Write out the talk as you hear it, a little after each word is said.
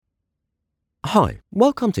Hi,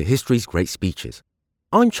 welcome to History's Great Speeches.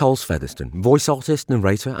 I'm Charles Featherston, voice artist,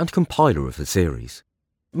 narrator and compiler of the series.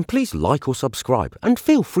 Please like or subscribe and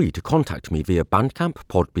feel free to contact me via Bandcamp,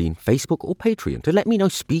 Podbean, Facebook or Patreon to let me know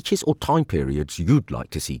speeches or time periods you'd like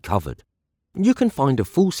to see covered. You can find a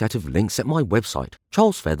full set of links at my website,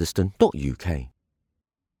 charlesfeatherston.uk.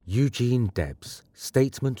 Eugene Debs,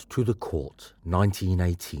 Statement to the Court,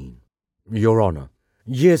 1918. Your Honour,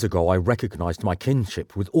 years ago I recognised my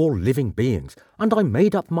kinship with all living beings, and I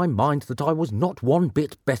made up my mind that I was not one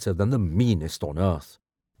bit better than the meanest on earth.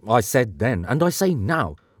 I said then, and I say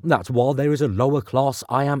now, that while there is a lower class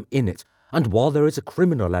I am in it, and while there is a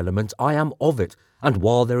criminal element I am of it, and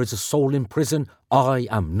while there is a soul in prison I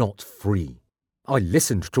am not free. I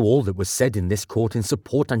listened to all that was said in this court in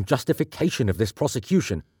support and justification of this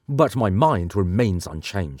prosecution, but my mind remains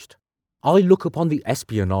unchanged. I look upon the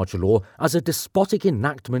Espionage Law as a despotic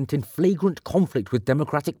enactment in flagrant conflict with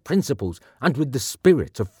democratic principles and with the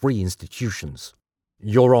spirit of free institutions.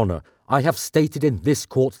 Your Honour, I have stated in this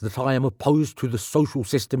court that I am opposed to the social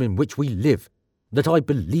system in which we live, that I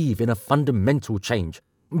believe in a fundamental change,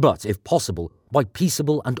 but, if possible, by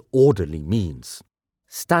peaceable and orderly means.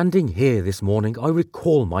 Standing here this morning, I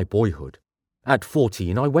recall my boyhood. At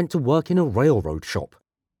 14, I went to work in a railroad shop.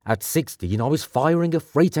 At 16, I was firing a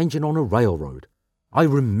freight engine on a railroad. I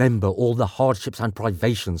remember all the hardships and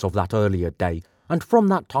privations of that earlier day, and from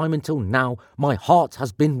that time until now, my heart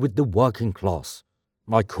has been with the working class.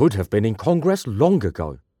 I could have been in Congress long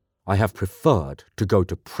ago. I have preferred to go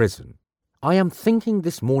to prison. I am thinking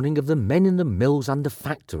this morning of the men in the mills and the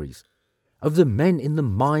factories, of the men in the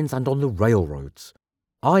mines and on the railroads.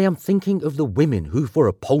 I am thinking of the women who for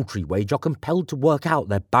a paltry wage are compelled to work out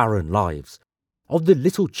their barren lives, of the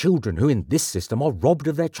little children who in this system are robbed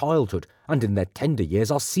of their childhood and in their tender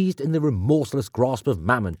years are seized in the remorseless grasp of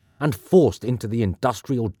Mammon and forced into the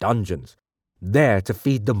industrial dungeons, there to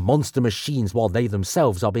feed the monster machines while they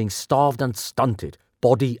themselves are being starved and stunted,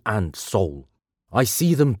 body and soul. I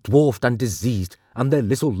see them dwarfed and diseased and their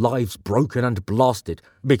little lives broken and blasted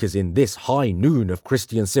because in this high noon of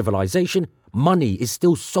Christian civilization, money is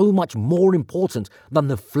still so much more important than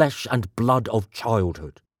the flesh and blood of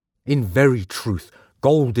childhood. In very truth,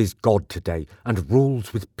 gold is God today and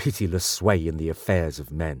rules with pitiless sway in the affairs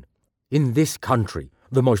of men. In this country,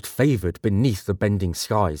 the most favoured beneath the bending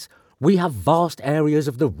skies, we have vast areas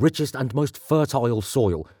of the richest and most fertile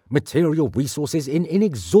soil, material resources in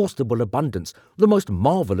inexhaustible abundance, the most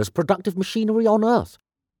marvellous productive machinery on earth,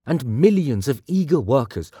 and millions of eager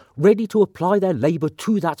workers ready to apply their labour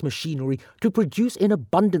to that machinery to produce in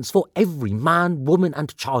abundance for every man, woman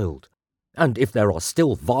and child. And if there are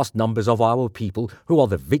still vast numbers of our people who are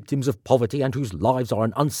the victims of poverty and whose lives are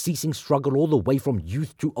an unceasing struggle all the way from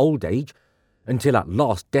youth to old age, until at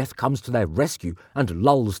last death comes to their rescue and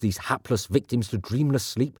lulls these hapless victims to dreamless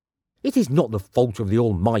sleep, it is not the fault of the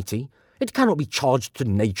Almighty. It cannot be charged to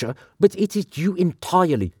nature, but it is due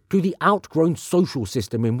entirely to the outgrown social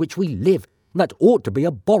system in which we live that ought to be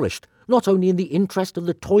abolished, not only in the interest of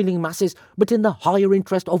the toiling masses, but in the higher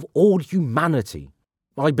interest of all humanity.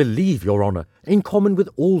 I believe, Your Honour, in common with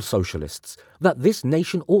all socialists, that this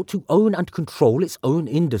nation ought to own and control its own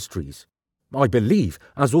industries. I believe,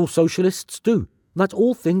 as all socialists do, that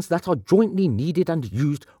all things that are jointly needed and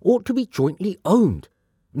used ought to be jointly owned.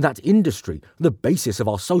 That industry, the basis of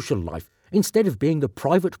our social life, instead of being the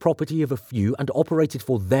private property of a few and operated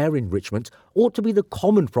for their enrichment, ought to be the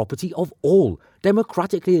common property of all,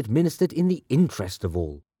 democratically administered in the interest of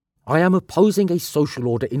all. I am opposing a social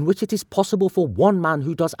order in which it is possible for one man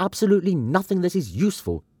who does absolutely nothing that is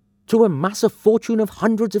useful to amass a fortune of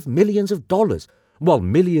hundreds of millions of dollars, while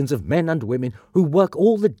millions of men and women who work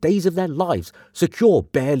all the days of their lives secure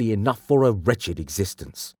barely enough for a wretched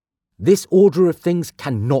existence. This order of things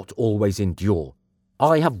cannot always endure.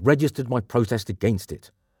 I have registered my protest against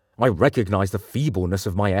it. I recognize the feebleness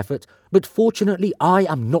of my effort, but fortunately I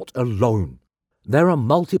am not alone. There are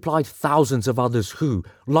multiplied thousands of others who,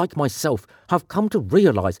 like myself, have come to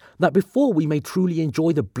realize that before we may truly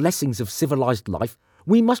enjoy the blessings of civilized life,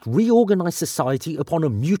 we must reorganize society upon a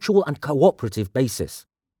mutual and cooperative basis.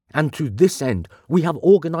 And to this end, we have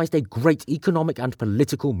organized a great economic and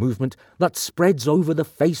political movement that spreads over the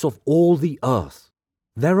face of all the earth.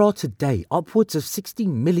 There are today upwards of 60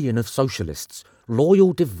 million of socialists,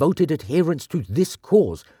 loyal, devoted adherents to this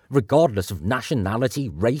cause, regardless of nationality,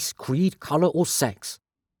 race, creed, colour or sex.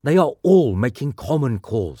 They are all making common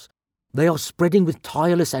cause. They are spreading with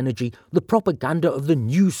tireless energy the propaganda of the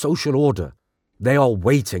new social order. They are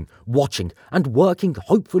waiting, watching, and working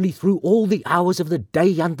hopefully through all the hours of the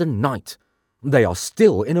day and the night. They are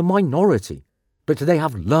still in a minority, but they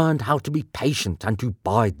have learned how to be patient and to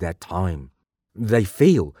bide their time. They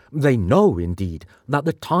feel, they know indeed, that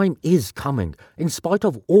the time is coming, in spite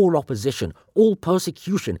of all opposition, all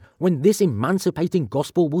persecution, when this emancipating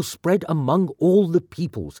gospel will spread among all the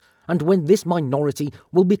peoples, and when this minority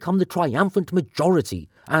will become the triumphant majority,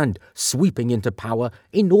 and, sweeping into power,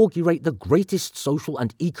 inaugurate the greatest social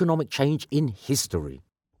and economic change in history.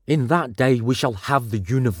 In that day we shall have the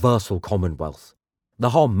universal commonwealth,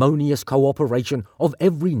 the harmonious cooperation of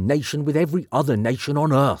every nation with every other nation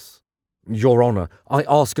on earth. Your Honour, I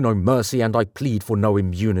ask no mercy and I plead for no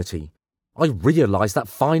immunity. I realise that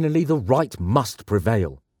finally the right must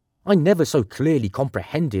prevail. I never so clearly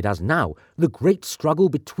comprehended as now the great struggle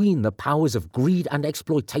between the powers of greed and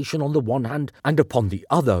exploitation on the one hand, and upon the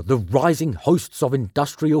other the rising hosts of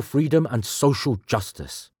industrial freedom and social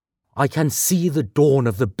justice. I can see the dawn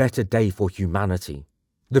of the better day for humanity.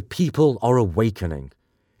 The people are awakening.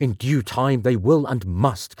 In due time they will and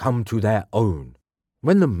must come to their own.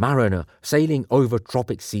 When the mariner, sailing over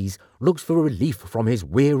tropic seas, looks for relief from his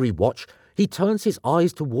weary watch, he turns his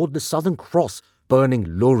eyes toward the Southern Cross, burning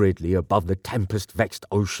luridly above the tempest-vexed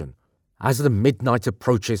ocean. As the midnight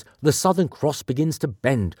approaches, the Southern Cross begins to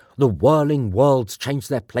bend, the whirling worlds change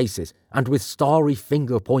their places, and with starry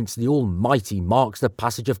finger points the Almighty marks the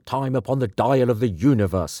passage of time upon the dial of the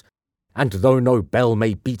universe. And though no bell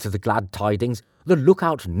may beat the glad tidings, the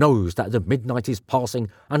lookout knows that the midnight is passing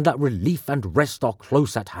and that relief and rest are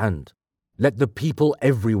close at hand. Let the people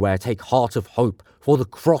everywhere take heart of hope, for the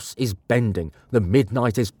cross is bending, the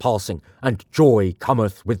midnight is passing, and joy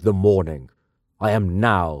cometh with the morning. I am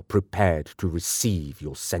now prepared to receive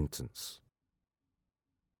your sentence.